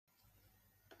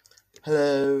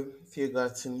Hello,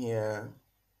 Fiergarten here.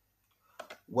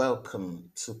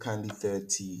 Welcome to Candy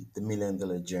 30, the $1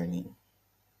 million journey.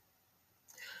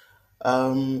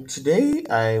 Today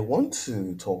I want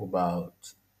to talk about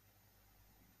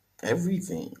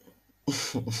everything.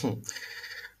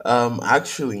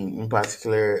 Actually, in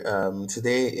particular,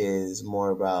 today is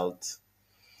more about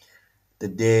the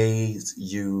days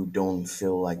you don't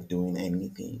feel like doing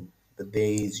anything, the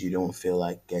days you don't feel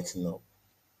like getting up.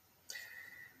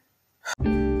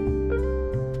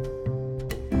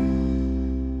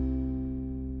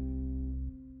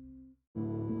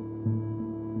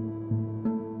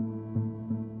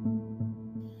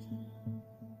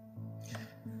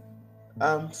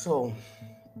 So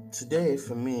today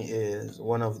for me is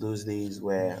one of those days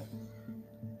where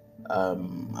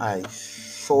I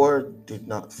sure did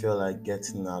not feel like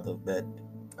getting out of bed.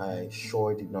 I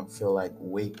sure did not feel like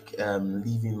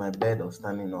leaving my bed or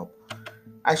standing up.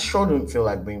 I sure don't feel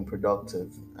like being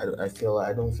productive. I don't feel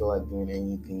like doing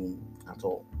anything at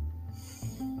all.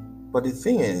 But the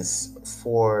thing is,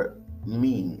 for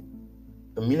me,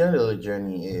 the $1 million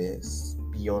journey is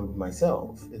beyond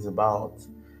myself. It's about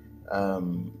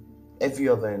um, every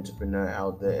other entrepreneur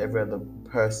out there, every other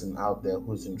person out there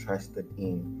who's interested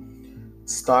in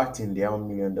starting their own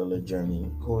 $1 million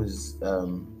journey, who's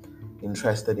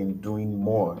interested in doing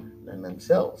more than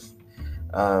themselves.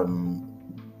 Um,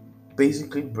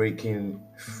 Basically, breaking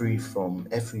free from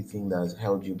everything that has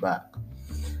held you back.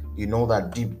 You know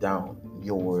that deep down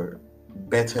you're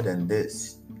better than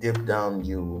this. Deep down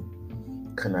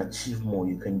you can achieve more,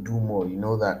 you can do more. You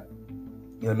know that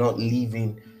you're not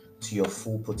living to your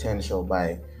full potential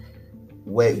by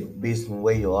where based on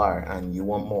where you are and you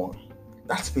want more.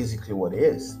 That's basically what it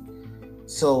is.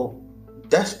 So,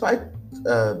 despite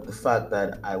the fact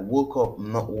that I woke up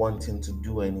not wanting to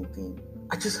do anything,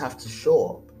 I just have to show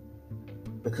up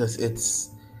because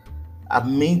I've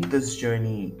made this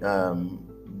journey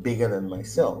bigger than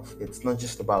myself. It's not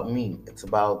just about me, it's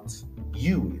about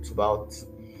you, it's about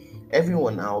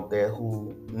everyone out there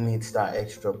who needs that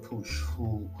extra push,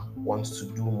 who wants to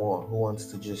do more, who wants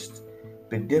to just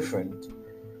be different.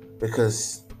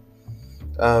 Because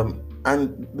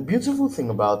and the beautiful thing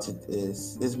about it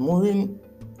is moving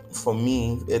for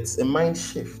me, it's a mind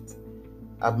shift.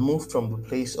 I've moved from the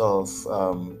place of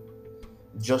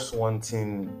just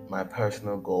wanting my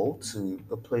personal goal to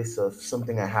a place of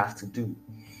something I have to do.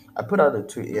 I put out a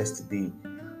tweet yesterday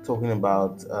talking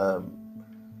about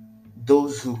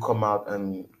those who come out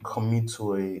and commit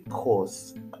to a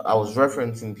cause. I was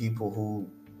referencing people who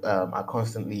are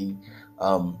constantly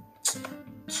um,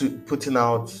 putting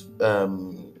out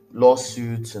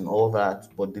lawsuits and all that,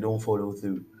 but they don't follow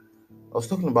through. I was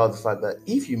talking about the fact that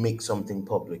if you make something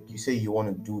public, you say you want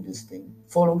to do this thing,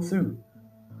 follow through,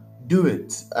 do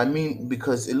it. I mean,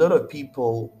 because a lot of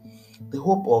people, the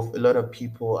hope of a lot of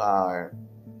people are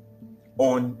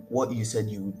on what you said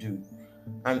you would do.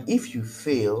 And if you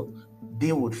fail,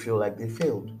 they would feel like they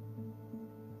failed.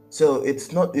 So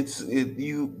it's not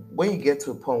you when you get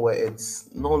to a point where it's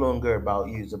no longer about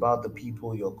you, it's about the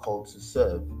people you're called to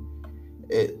serve.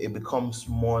 It becomes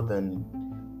more than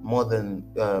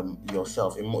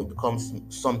yourself. It becomes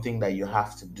something that you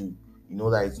have to do. You know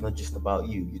that it's not just about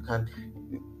you. You can't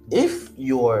if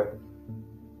you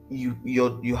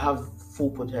have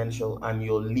full potential and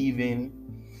you're living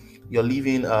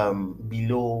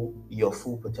below your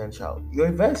full potential. You're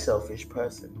a very selfish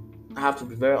person. I have to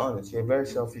be very honest. You're a very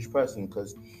selfish person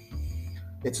because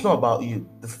it's not about you.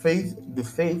 The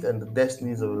faith and the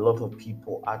destinies of a lot of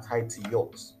people are tied to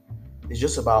yours. It's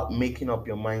just about making up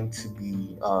your mind to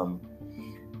be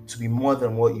more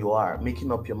than what you are,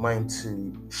 making up your mind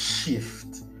to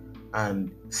shift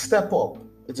and step up.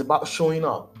 It's about showing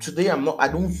up. Today I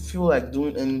don't feel like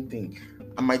doing anything.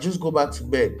 I might just go back to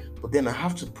bed, but then I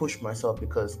have to push myself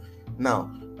because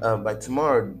now by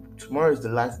tomorrow is the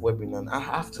live webinar and I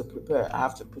have to prepare. I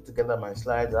have to put together my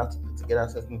slides, I have to put together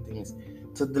certain things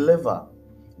to deliver.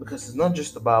 Because it's not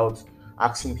just about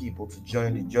asking people to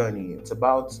join the journey, it's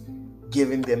about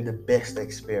giving them the best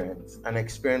experience, an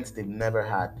experience they've never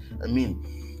had. I mean,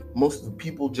 most of the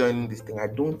people joining this thing, I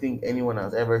don't think anyone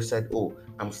has ever said, "Oh,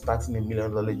 I'm starting a $1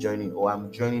 million journey" or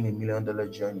 "I'm joining a $1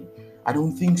 million journey." I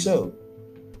don't think so.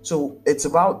 So it's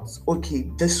about okay,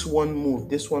 this one move,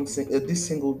 this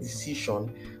single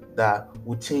decision that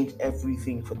will change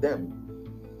everything for them.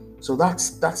 So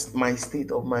that's my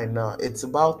state of mind now. It's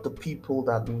about the people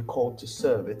that have been called to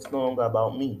serve. It's no longer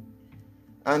about me.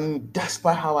 And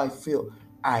despite how I feel,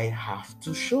 I have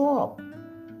to show up.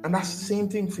 And that's the same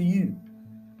thing for you.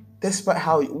 Despite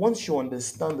how, once you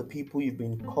understand the people you've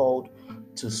been called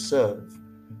to serve,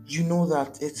 you know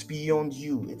that it's beyond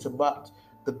you. It's about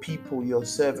the people you're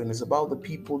serving. It's about the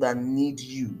people that need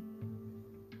you.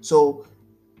 So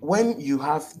when you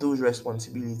have those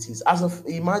responsibilities,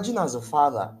 imagine as a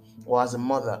father or as a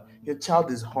mother, your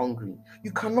child is hungry.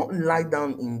 You cannot lie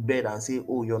down in bed and say,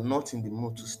 "Oh, you're not in the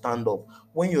mood to stand up."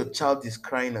 When your child is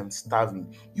crying and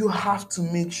starving, you have to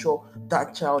make sure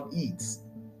that child eats.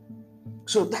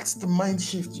 So that's the mind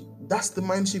shift. That's the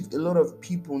mind shift a lot of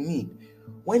people need.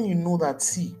 When you know that,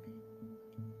 see,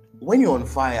 when you're on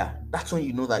fire, that's when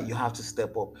you know that you have to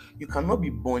step up. You cannot be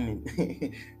burning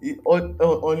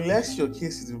unless your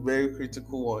case is a very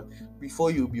critical one. Before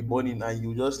you'll be burning and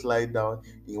you just lie down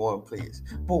in one place.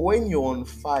 But when you're on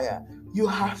fire, you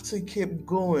have to keep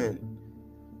going.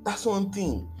 That's one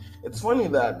thing. It's funny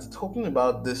that talking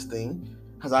about this thing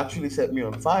has actually set me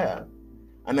on fire.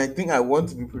 And I think I want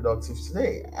to be productive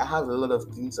today. I have a lot of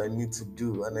things I need to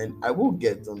do, and then I will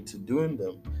get them to doing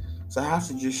them. So I have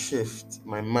to just shift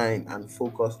my mind and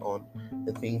focus on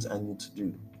the things I need to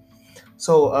do.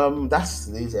 So that's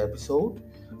today's episode.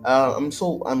 I'm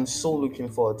so looking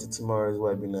forward to tomorrow's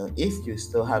webinar. If you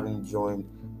still haven't joined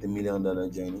the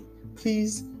 $1,000,000 journey,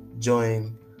 please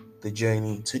join the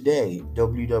journey today.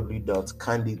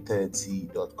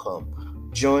 www.candy30.com.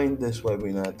 Join this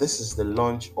webinar. This is the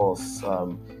launch of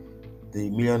the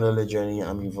 $1,000,000 journey.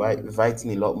 I'm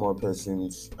inviting a lot more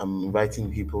persons. I'm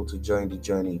inviting people to join the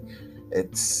journey.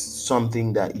 It's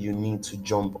something that you need to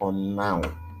jump on now.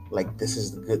 Like, this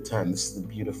is the good time. This is the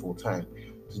beautiful time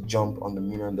to jump on the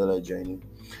 $1,000,000 journey.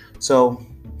 So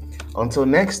until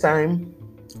next time,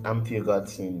 I'm Theo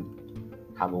Godson.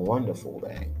 Have a wonderful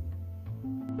day.